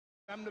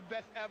I'm the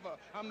best ever.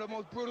 I'm the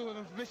most brutal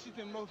and vicious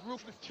and most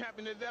ruthless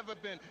champion there's ever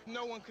been.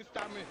 No one can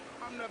stop me.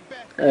 I'm the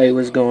best. Hey,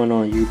 what's going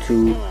on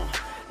YouTube?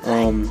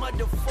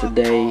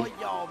 Today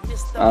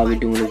I'll be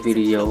doing a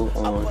video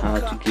on how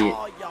to get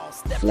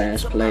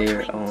Flash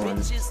Player on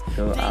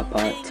your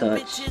iPod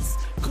Touch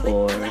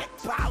or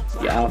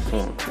your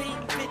iPhone.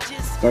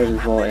 First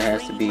of all, it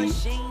has to be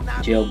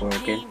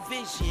jailbroken.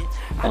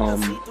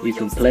 You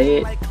can play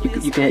it.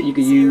 You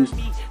can use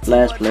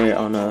Flash Player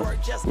on a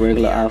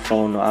regular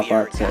iPhone or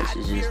iPod Touch.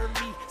 It's just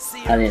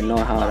I didn't know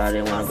how. I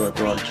didn't want to go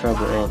through all the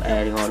trouble of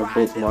adding all the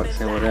bookmarks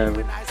and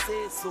whatever.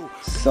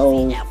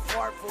 So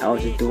I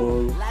was just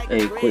doing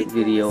a quick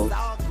video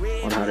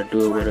on how to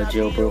do it with a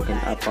jailbroken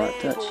iPod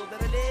Touch.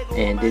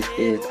 And this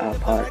is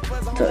iPod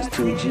Touch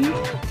 2G.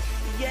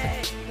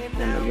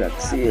 And you have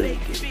to see it.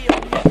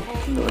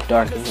 A little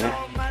dark in here.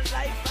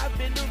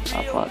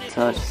 iPod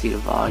Touch, see the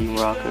volume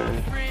rocker,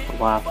 the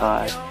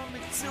Wi-Fi.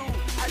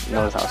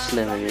 Notice how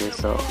slim it is,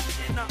 so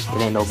it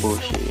ain't no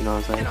bullshit, you know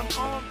what I'm saying?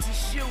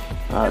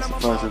 Alright, so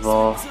first of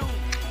all,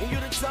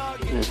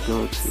 let's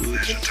go to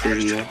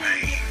Studio.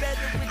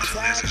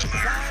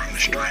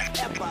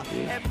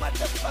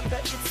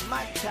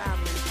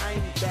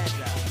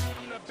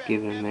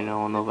 Give it a minute. I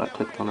don't know if I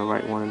clicked on the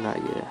right one or not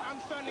yet.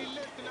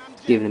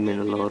 Give it a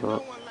minute to load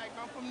up.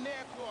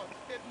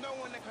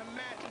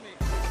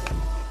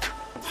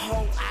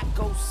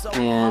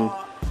 And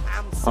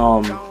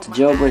to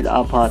jailbreak the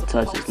iPod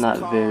Touch is not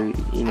very,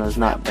 it's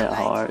not that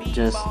hard.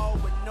 Just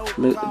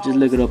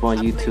look it up on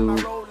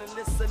YouTube,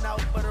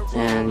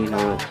 and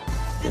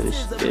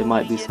there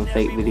might be some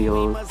fake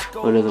videos,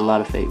 or there's a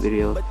lot of fake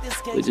videos,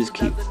 but just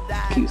keep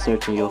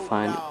searching, you'll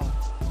find it.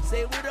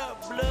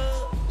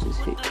 Just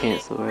hit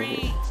cancel right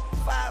here.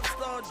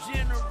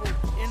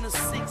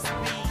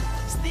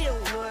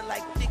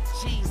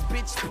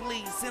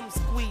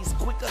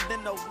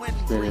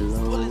 Let it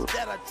load.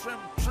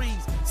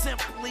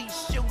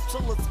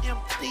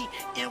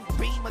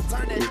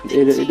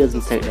 It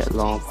doesn't take that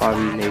long,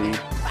 probably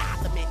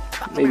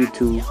maybe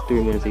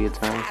 2-3 minutes of your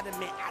time.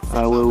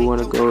 Alright, where we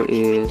want to go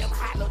is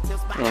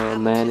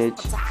manage,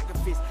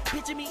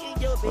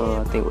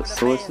 I think with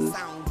sources.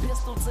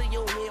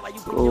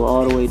 Go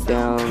all the way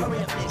down,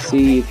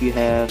 see if you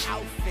have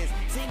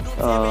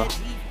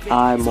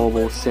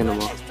iMobile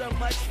Cinema.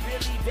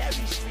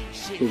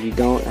 If you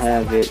don't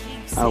have it,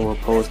 I will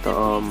post the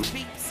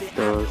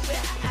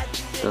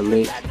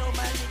link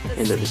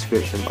in the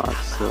description box.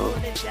 So,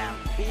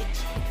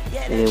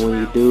 and then when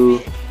you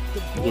do,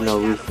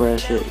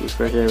 refresh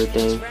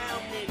everything,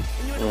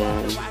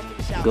 and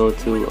go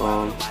to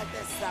wrong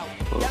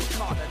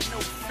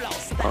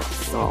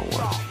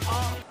one.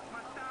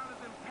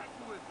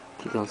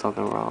 Click on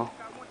something wrong.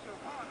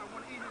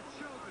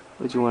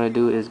 What you want to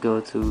do is go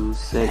to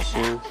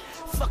section.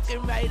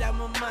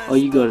 Or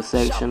you go to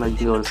section, or you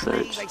can go to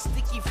search.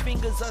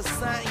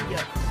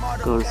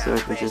 Go to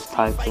search and just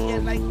type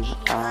in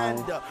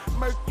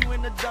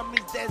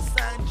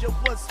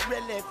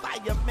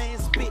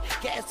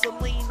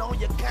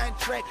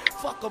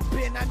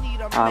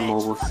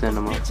iMobile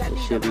Cinema. It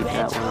should be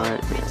that one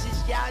right there.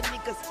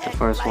 The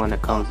first one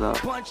that comes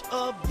up.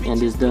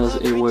 And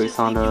it works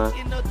on the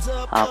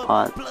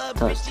iPod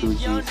Touch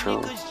 2G,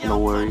 so no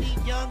worries.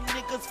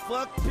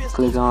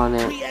 Click on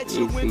it.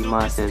 You see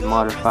mine says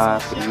modify.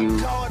 For you,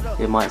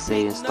 it might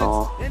say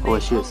install, or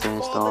it should say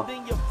install.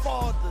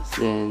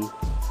 Then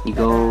you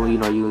go,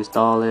 you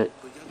install it,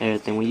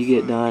 everything. When you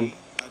get done,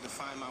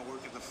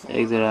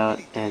 exit out,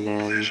 and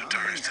then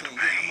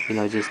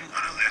just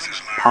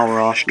power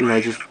off.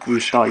 Just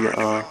restart your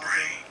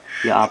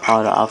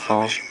iPod or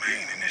iPhone,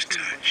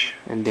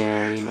 and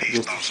then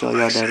just to show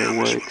y'all that it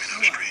works,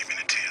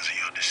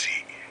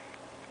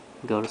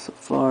 go to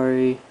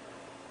Safari.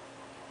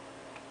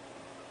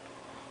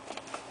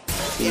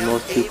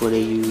 Most people,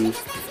 they use,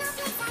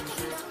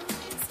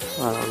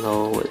 I don't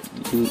know, what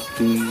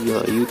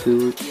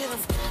YouTube.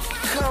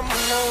 Come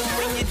home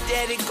when your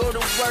daddy go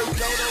to work.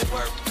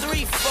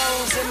 3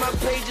 phones and my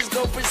pages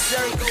go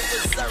berserk.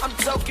 I'm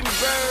talking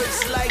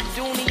birds like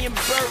Dooney and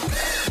Burke.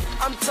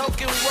 I'm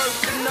talking work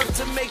enough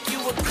to make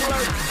you a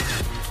clerk.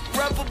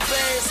 Rubber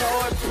bands,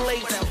 hard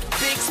plates,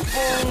 big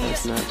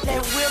spoons.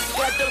 That whip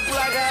got the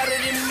block out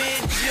of the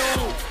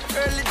mid-June.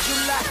 Early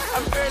July,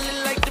 I'm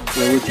early like the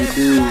what you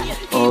do,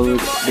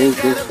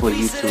 this for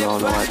YouTube, I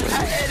don't know why that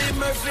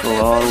is. Go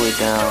all the way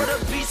down.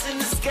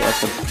 At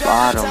the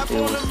bottom, it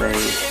will say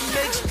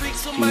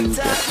view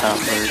desktop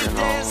version. I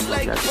don't know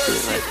if that's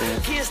it right there.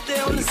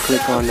 So you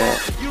click on that,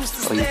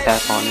 or you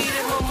tap on it,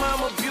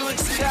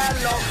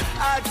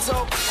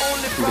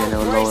 and then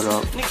it'll load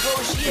up, the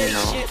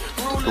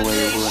way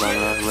it would on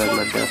a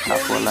regular desktop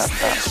or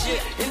laptop.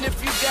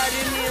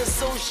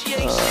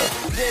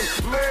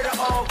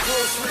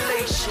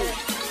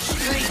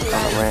 A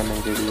random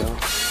video.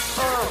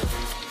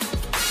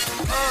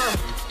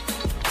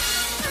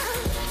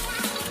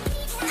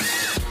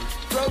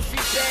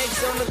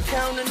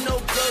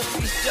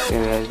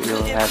 Yeah,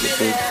 you'll have the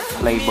big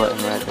play button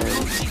right there.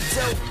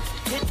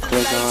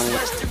 Click on it.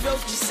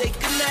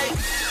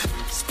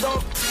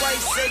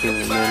 give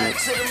it a minute,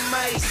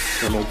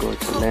 then they'll go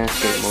to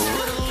landscape mode.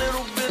 With a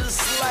little bit of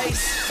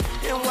slice,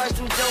 and watch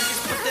them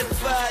donkeys put that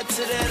fire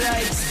to that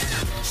ice.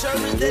 Sure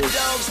as that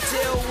dog's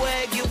tail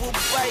wag, it will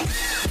bite.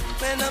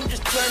 Man, I'm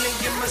just trying to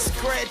get my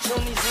scratch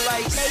on these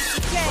lights.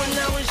 When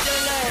I was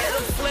young, I had a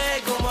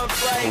flag on my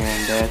bike.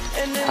 And that's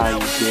how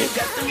you get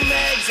got the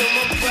mags on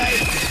my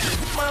bike.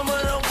 Mama,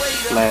 don't wait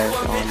flash on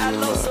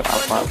your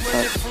iPod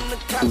Touch,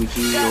 2G,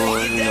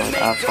 or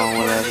iPhone,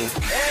 whatever.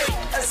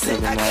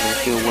 Doesn't matter, it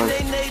still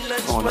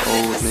works on the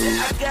old, new,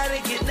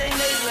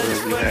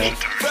 whatever you have.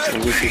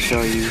 And just to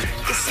show you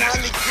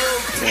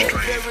that I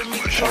have an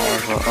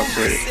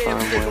updated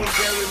firmware.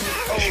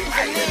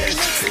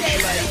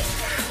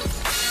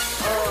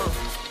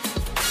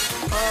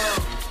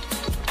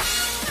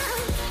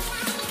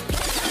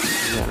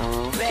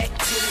 General,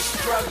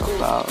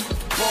 about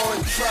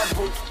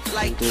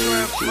like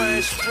version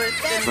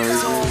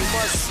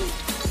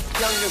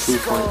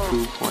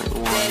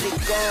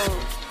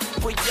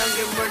 2.2.1. Put young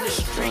and run the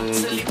street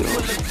till he pull a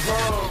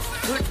gun.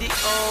 Put the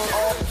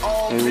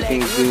all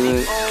everything's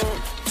good.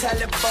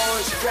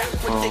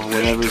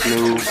 Whatever's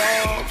new,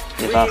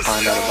 if I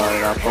find out about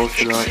it, I'll post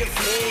it up.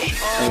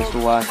 Thanks for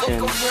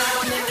watching.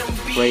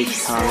 Rate,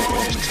 comment,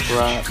 and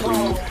subscribe,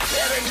 please.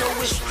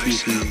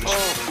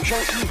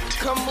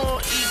 Come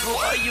on, Eagle,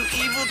 are you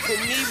evil,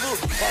 Knievel?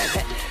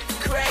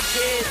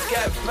 Crackheads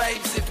got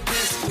pipes and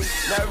pistols.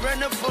 Now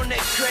run up on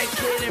that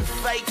crackhead and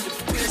fight the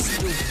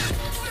pistol.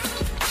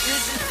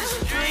 This is the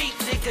street,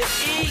 nigga,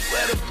 eat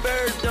where the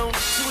birds don't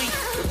tweet,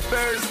 the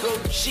birds go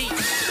cheap,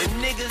 and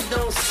niggas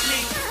don't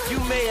sleep. You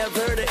may have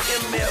heard of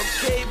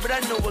MLK, but I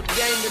know a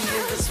gang of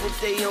niggas with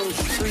they own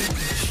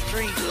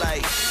street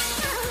lights.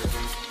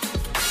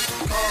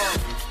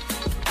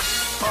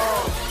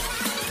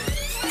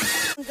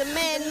 The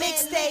man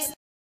mixtape.